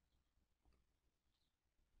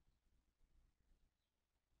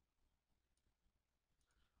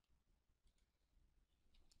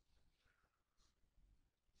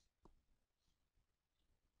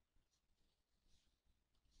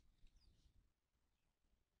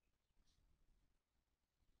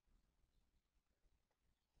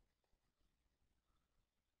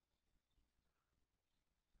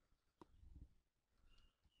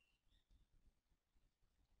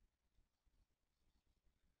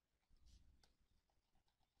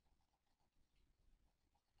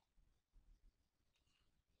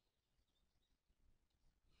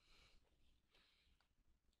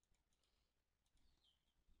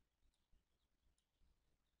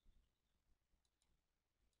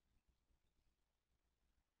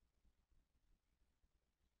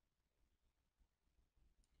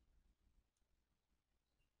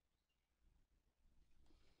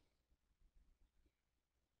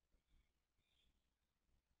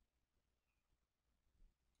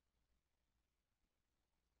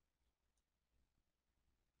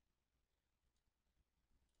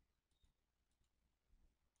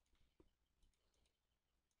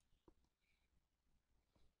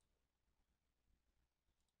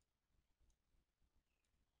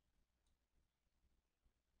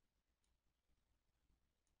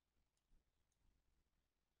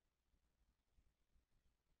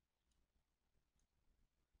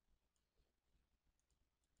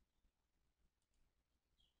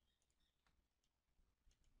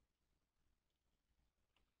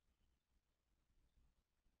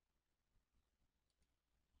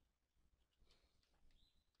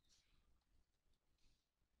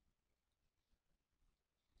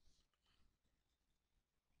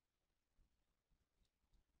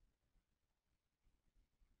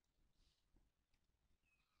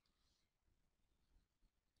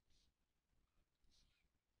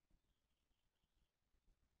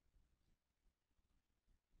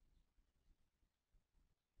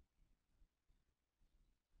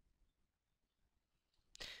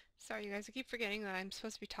 Sorry, you guys. I keep forgetting that I'm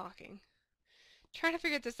supposed to be talking. Trying to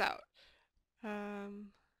figure this out. Why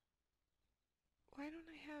don't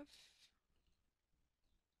I have...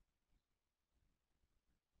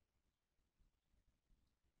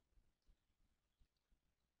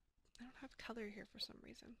 I don't have color here for some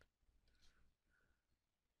reason.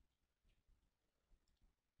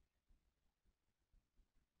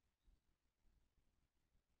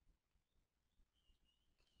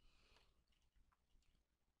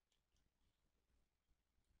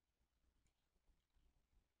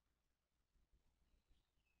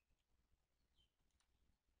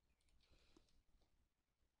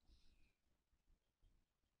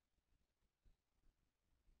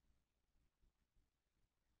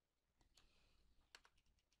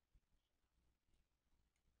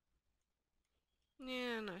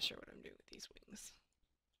 Yeah, I'm not sure what I'm doing with these wings.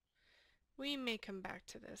 We may come back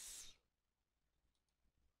to this.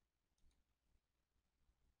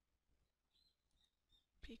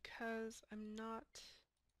 Because I'm not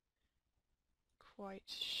quite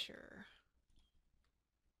sure.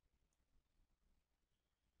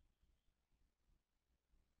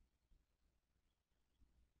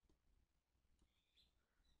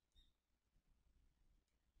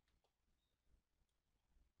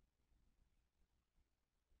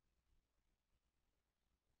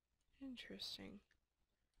 Interesting.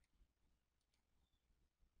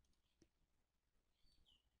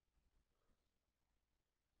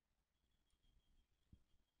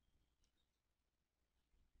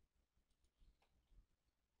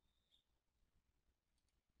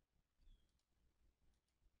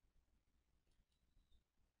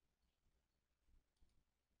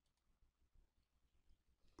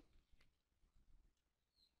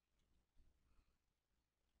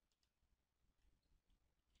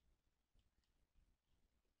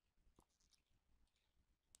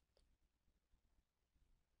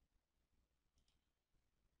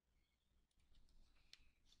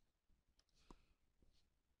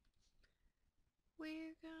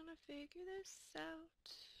 We're gonna figure this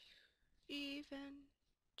out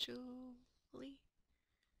eventually.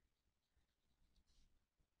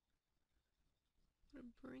 I'm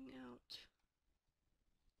gonna bring out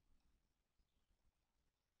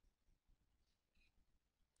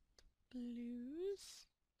blues.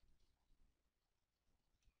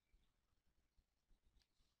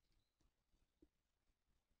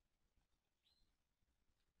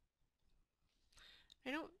 I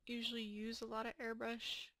don't usually use a lot of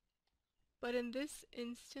airbrush, but in this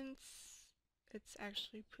instance, it's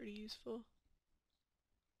actually pretty useful.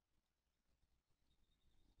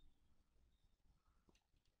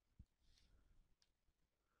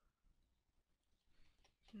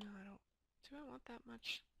 No, I don't. Do I want that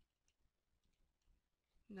much?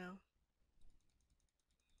 No.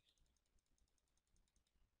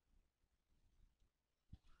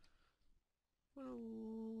 Want a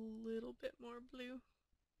little bit more blue.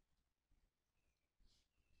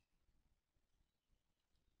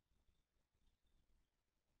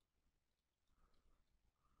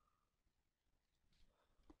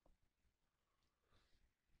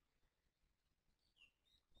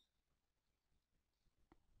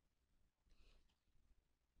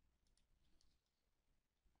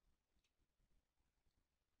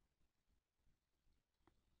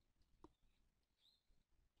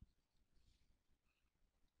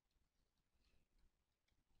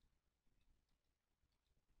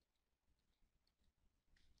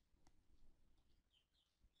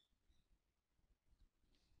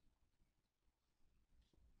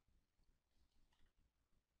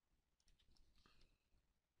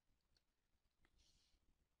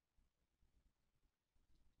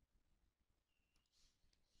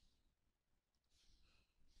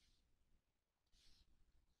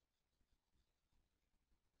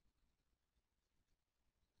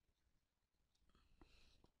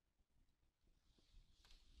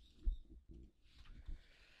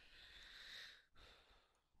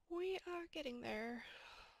 We are getting there.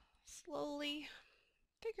 Slowly.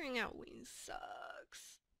 Figuring out wings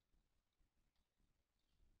sucks.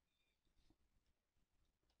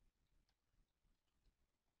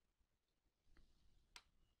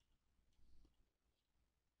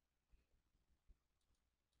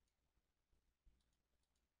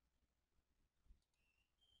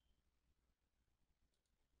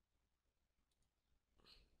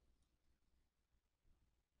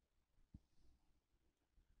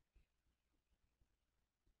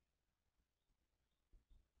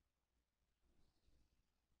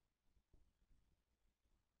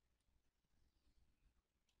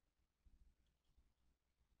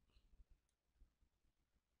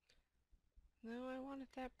 No, I want it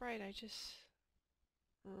that bright. I just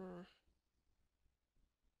Mm.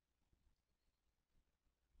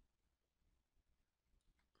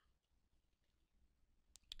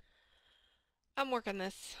 I'm working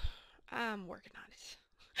this. I'm working on it.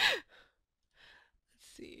 Let's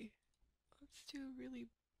see. Let's do a really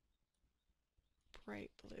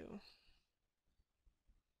bright blue.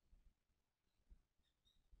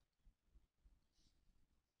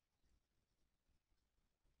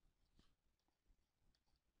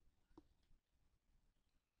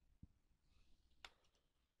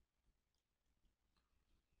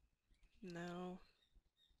 No.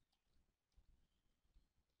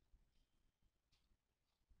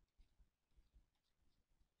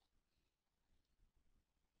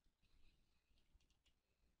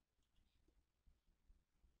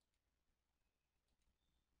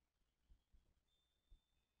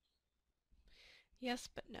 Yes,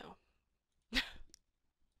 but no. It's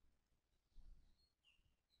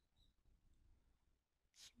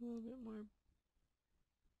a little bit more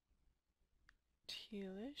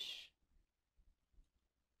tealish.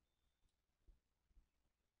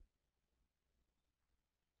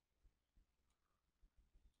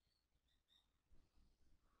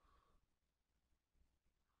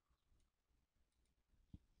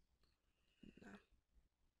 No.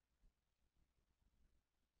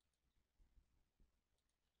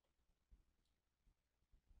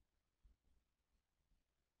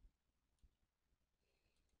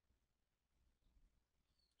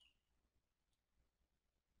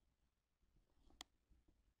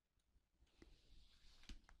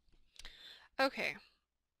 Okay.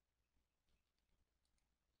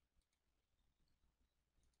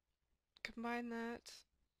 Combine that.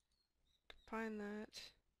 Combine that.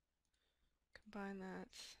 Combine that.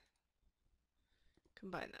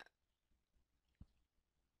 Combine that.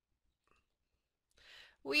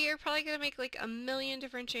 We are probably going to make like a million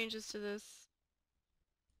different changes to this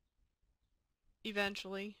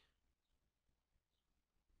eventually.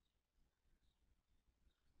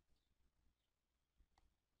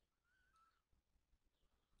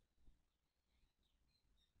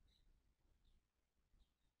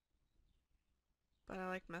 But I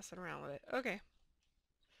like messing around with it. Okay.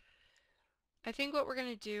 I think what we're going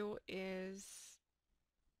to do is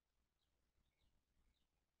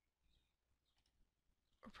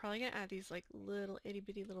we're probably going to add these like little itty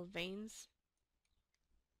bitty little veins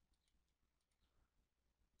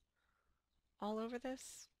all over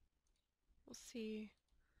this. We'll see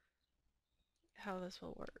how this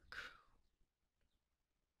will work.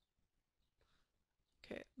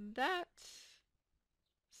 Okay, that's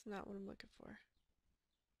not what I'm looking for.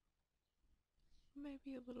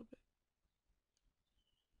 Maybe a little bit.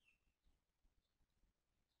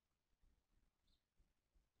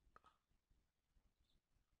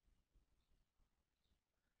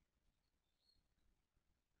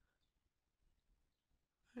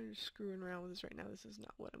 I'm just screwing around with this right now. This is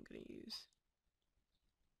not what I'm going to use.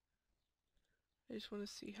 I just want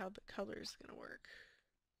to see how the color is going to work.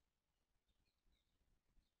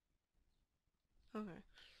 Okay.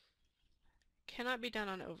 Cannot be done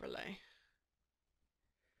on overlay.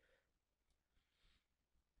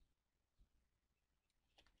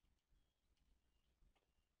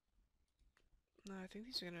 No, I think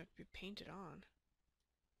these are going to be painted on.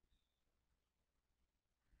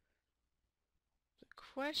 The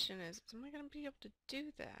question is, am I going to be able to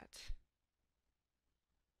do that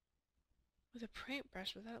with a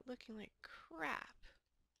paintbrush without looking like crap?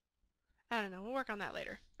 I don't know. We'll work on that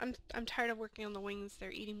later. I'm tired of working on the wings.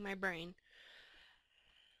 They're eating my brain.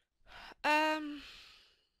 Now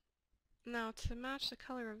to match the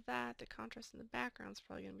color of that, the contrast in the background is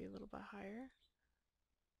probably going to be a little bit higher.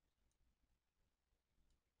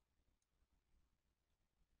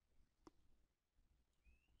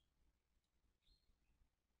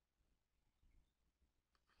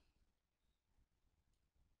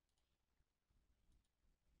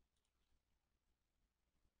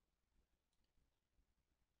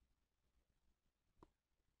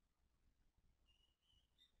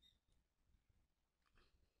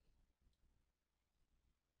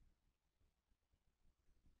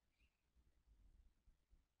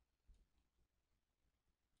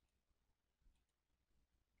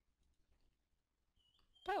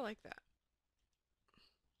 But I like that.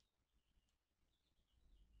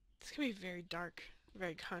 It's going to be very dark,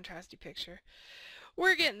 very contrasty picture.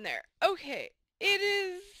 We're getting there. Okay, it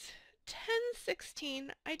is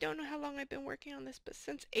 10:16. I don't know how long I've been working on this, but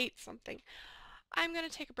since 8 something. I'm going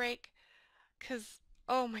to take a break because,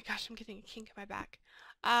 oh my gosh, I'm getting a kink in my back.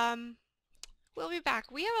 We'll be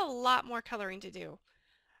back. We have a lot more coloring to do.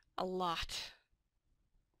 A lot.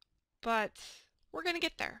 But we're going to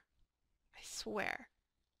get there. I swear.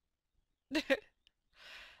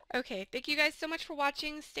 Okay, thank you guys so much for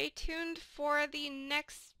watching. Stay tuned for the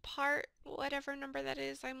next part, whatever number that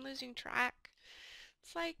is. I'm losing track.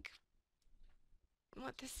 It's like,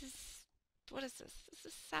 what is this? This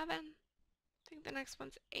is 7? I think the next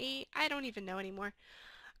one's 8. I don't even know anymore.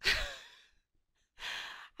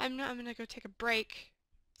 I'm gonna go take a break,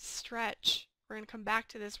 stretch. We're gonna come back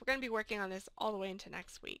to this. We're gonna be working on this all the way into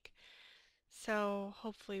next week. So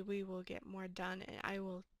hopefully we will get more done and I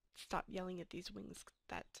will stop yelling at these wings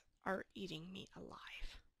that are eating me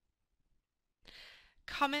alive.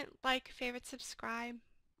 Comment, like, favorite, subscribe.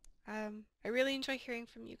 I really enjoy hearing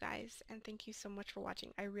from you guys, and thank you so much for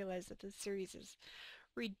watching. I realize that this series is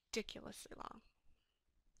ridiculously long.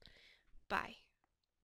 Bye.